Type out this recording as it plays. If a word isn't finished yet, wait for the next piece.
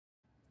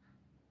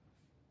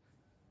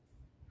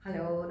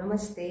Hello,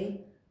 Namaste.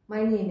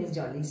 My name is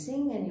Jolly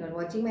Singh and you are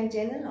watching my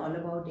channel all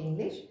about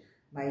English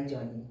by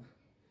Jolly.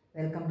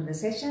 Welcome to the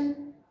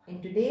session. In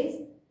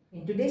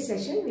today's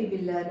session we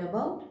will learn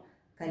about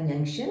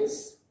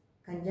conjunctions.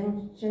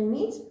 Conjunction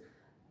means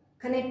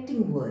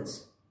connecting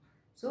words.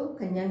 So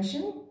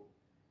conjunction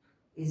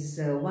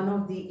is one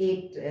of the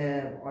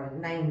 8 or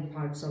 9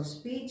 parts of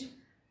speech.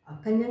 A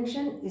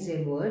conjunction is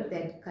a word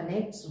that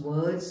connects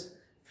words,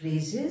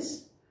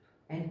 phrases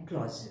and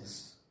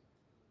clauses.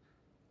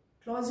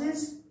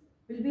 Clauses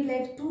will be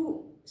like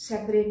two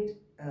separate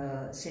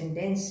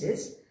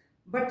sentences,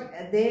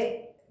 but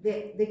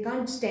they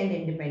can't stand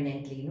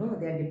independently.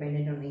 They are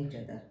dependent on each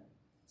other.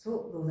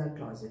 So those are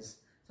clauses.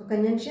 So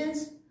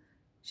conjunctions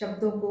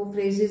शब्दों को,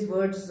 phrases,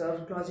 words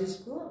और clauses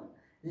को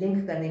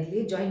link करने के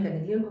लिए, join करने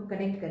के लिए, उनको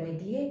connect करने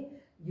के लिए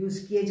use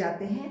किए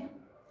जाते हैं.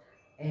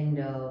 And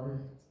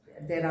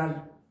there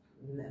are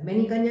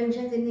many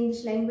conjunctions in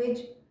English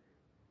language.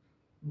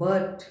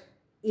 But,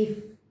 if,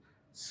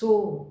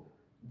 so,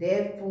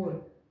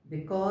 therefore,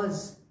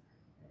 because,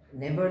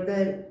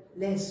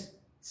 nevertheless,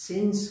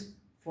 since,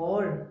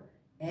 for,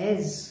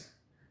 as,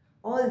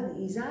 all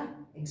these are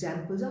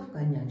examples of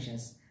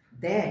conjunctions.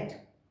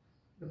 That,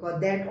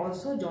 because that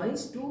also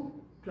joins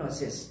two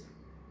clauses,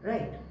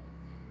 right?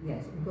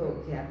 Yes,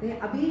 go okay.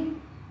 Abhi,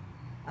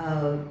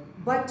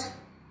 but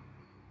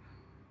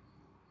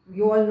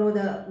you all know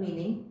the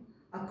meaning.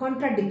 A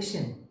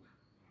contradiction,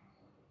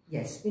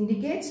 yes,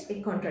 indicates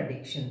a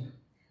contradiction.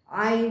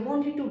 I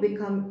wanted to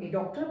become a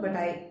doctor, but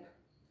I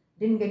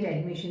didn't get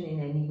admission in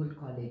any good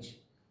college.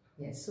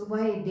 Yes, so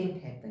why it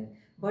didn't happen?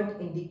 But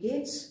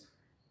indicates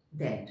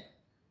that.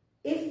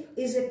 If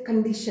is a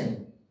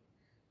condition.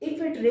 If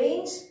it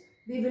rains,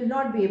 we will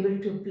not be able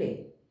to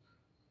play.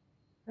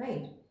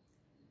 Right?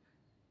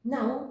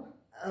 Now,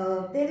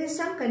 there is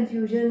some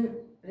confusion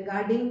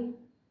regarding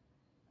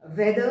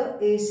whether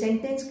a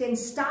sentence can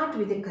start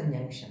with a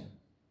conjunction.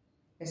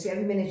 जैसे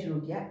अभी मैंने शुरू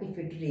किया, if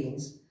it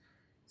rains.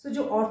 So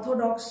जो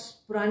Orthodox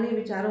पुराने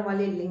विचारों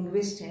वाले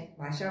linguist हैं,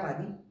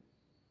 भाषावादी,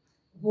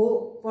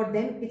 वो for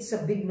them it's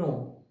a big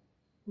no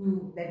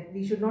that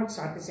we should not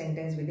start a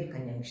sentence with a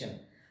conjunction.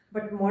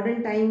 But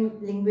modern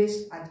time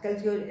linguists, आजकल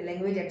जो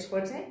language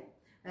experts हैं,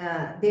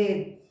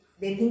 they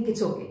think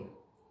it's okay.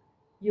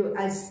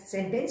 A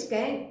sentence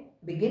can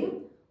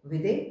begin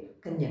with a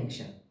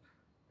conjunction,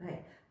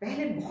 right?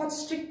 पहले बहुत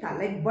strict था,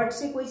 like but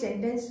से कोई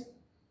sentence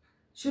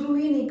शुरू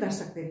ही नहीं कर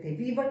सकते थे.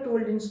 We were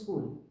told in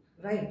school,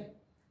 right?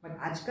 But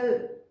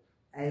आजकल,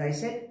 as I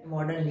said,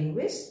 modern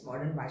linguists,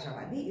 modern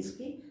भाषावादी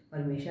इसकी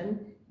permission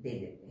दे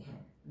देते हैं.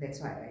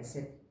 That's why I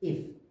said if.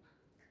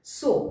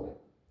 So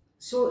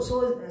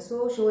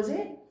shows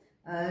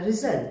a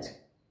result,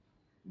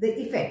 the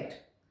effect,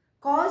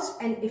 cause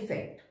and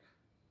effect.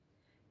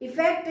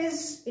 Effect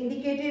is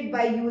indicated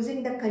by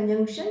using the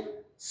conjunction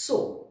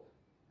so.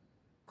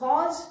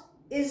 Cause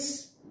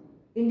is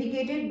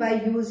indicated by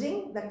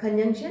using the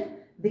conjunction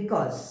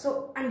because.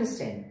 So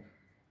understand,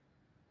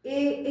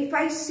 if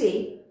I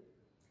say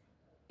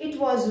it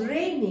was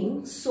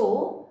raining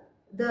so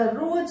the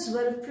roads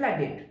were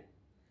flooded,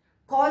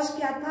 cause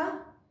क्या था?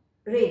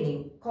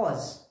 Raining,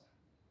 cause,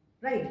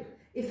 right?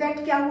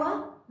 Effect क्या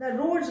हुआ? The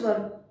roads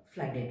were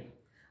flooded.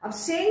 अब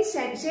same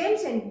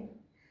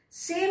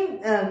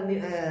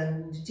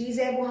चीज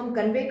है वो हम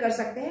convey कर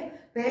सकते हैं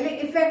पहले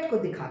effect को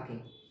दिखा के,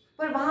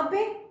 पर वहां पे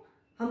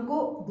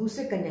हमको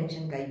दूसरे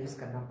conjunction का use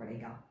करना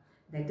पड़ेगा.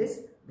 That is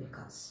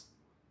because.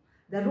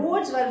 The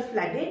roads were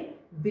flooded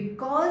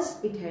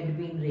because it had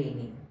been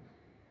raining.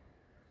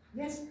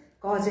 Yes,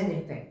 cause and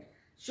effect.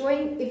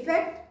 Showing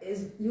effect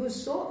is used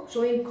so,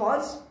 showing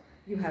cause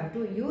you have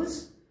to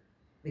use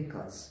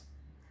because.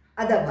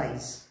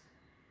 Otherwise,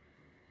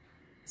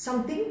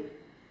 something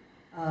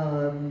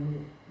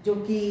जो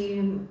कि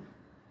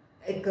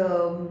एक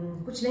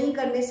कुछ नहीं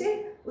करने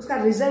से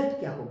उसका result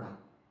क्या होगा?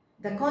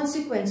 The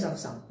consequence of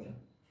something.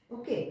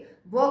 Okay,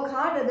 work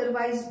hard,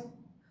 otherwise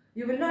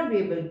you will not be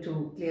able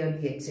to clear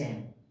the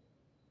exam.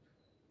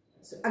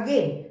 So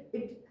again,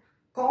 it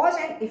cause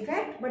and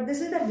effect, but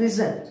this is the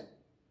result,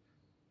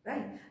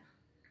 right?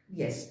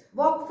 Yes,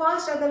 walk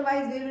fast,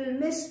 otherwise we will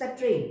miss the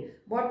train.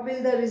 What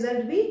will the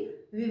result be?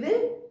 We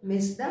will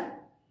miss the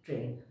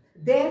train.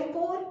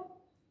 Therefore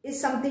is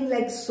something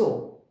like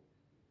so,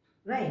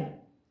 right?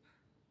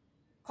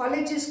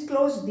 College is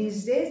closed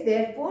these days,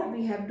 therefore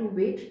we have to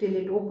wait till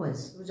it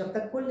opens. तो जब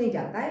तक खुल नहीं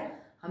जाता है,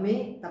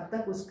 हमें तब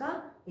तक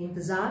उसका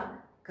इंतजार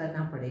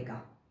करना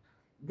पड़ेगा.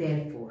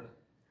 Therefore,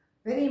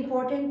 very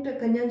important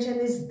conjunction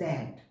is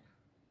that.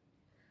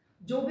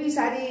 जो भी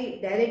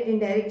सारी direct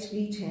indirect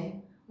speech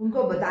हैं,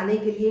 उनको बताने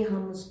के लिए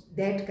हम उस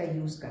that का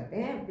use करते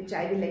हैं, which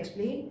I will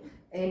explain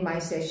in my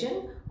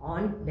session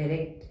on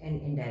direct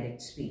and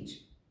indirect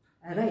speech.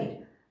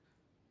 Alright.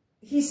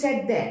 He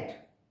said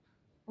that.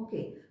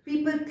 Okay.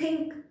 People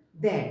think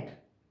that.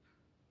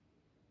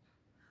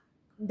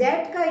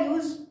 That का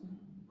use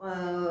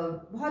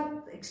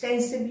बहुत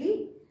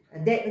extensively,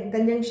 that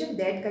conjunction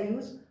that का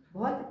use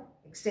बहुत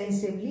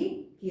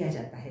extensively किया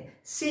जाता है.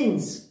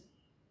 Since,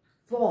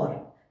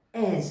 for,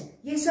 as,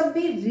 ये सब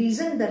भी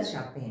reason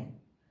दर्शाते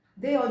हैं.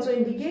 They also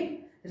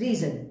indicate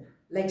reason,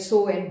 like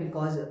so and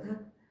because.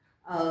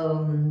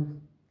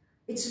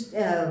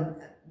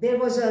 There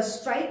was a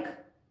strike,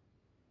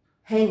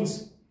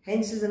 hence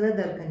is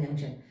another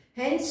conjunction.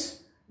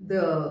 Hence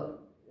the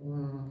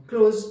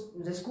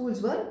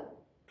schools were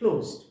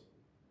closed.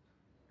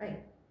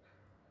 Right.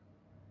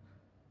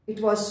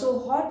 It was so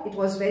hot, it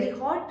was very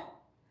hot,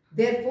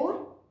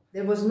 therefore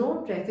there was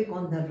no traffic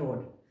on the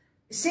road.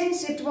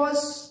 Since it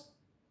was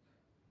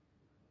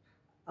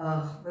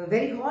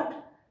very hot,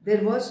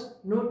 there was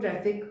no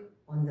traffic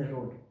on the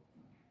road.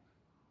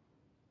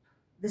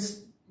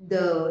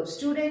 The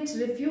students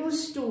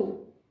refused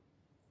to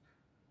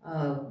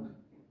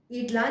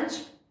eat lunch,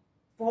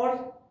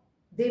 for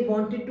they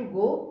wanted to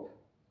go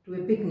to a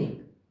picnic.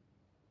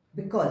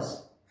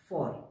 Because,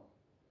 for,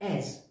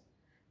 as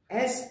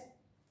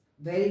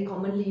very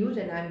commonly used,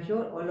 and I am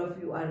sure all of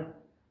you are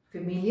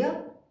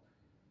familiar.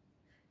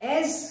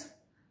 As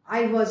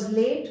I was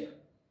late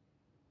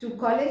to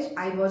college,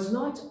 I was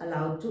not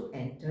allowed to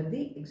enter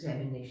the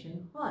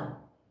examination hall.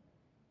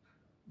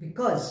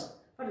 Because,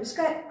 और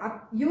इसका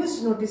आप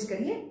use notice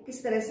करिए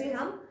किस तरह से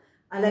हम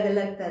अलग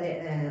अलग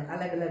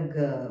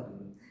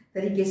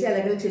तरीके से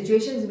अलग अलग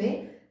सिचुएशंस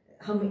में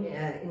हम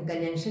इन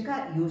कंजंक्शन का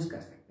यूज कर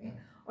सकते हैं.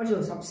 और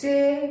जो सबसे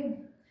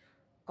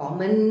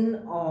कॉमन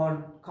और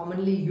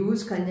कॉमनली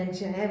यूज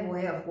कंजंक्शन है वो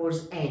है ऑफ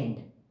कोर्स एंड.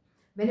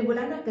 मैंने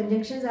बोला ना,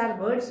 conjunctions are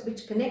words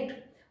which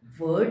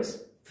connect words,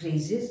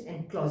 phrases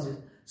and clauses.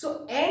 So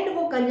and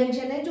वो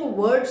कंजंक्शन है जो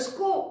वर्ड्स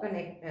को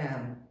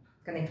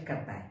कनेक्ट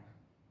करता है.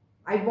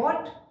 I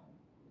bought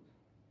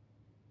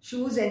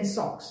shoes and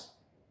socks.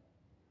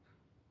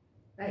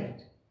 Right.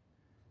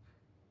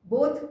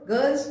 Both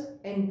girls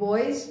and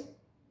boys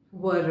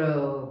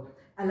were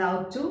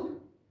allowed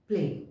to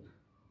play.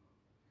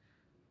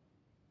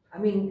 I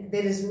mean,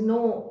 there is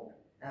no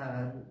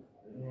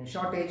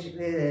shortage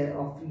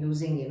of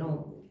using,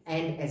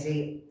 and as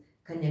a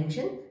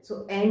conjunction.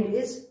 So, and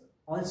is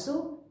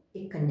also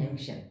a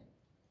conjunction.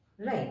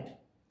 Right.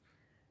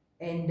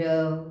 And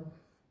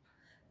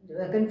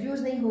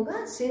confuse नहीं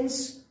होगा,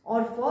 since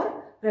और for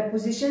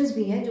prepositions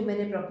भी हैं, जो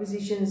मैंने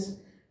prepositions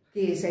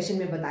के session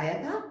में बताया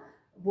था.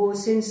 वो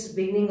since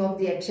beginning of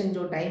the action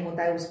जो टाइम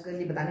होता है उसके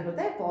लिए बताने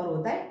होता है, for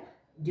होता है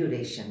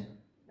duration.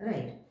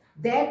 Right.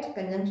 That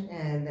conjunction,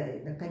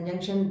 the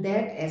conjunction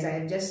that, as I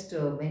have just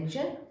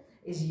mentioned,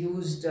 is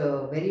used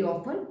very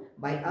often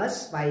by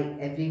us, by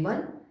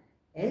everyone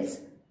else.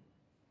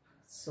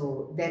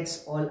 So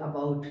that's all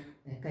about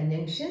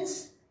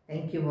conjunctions.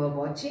 Thank you for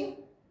watching.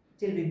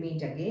 Till we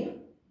meet again.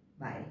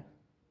 Bye.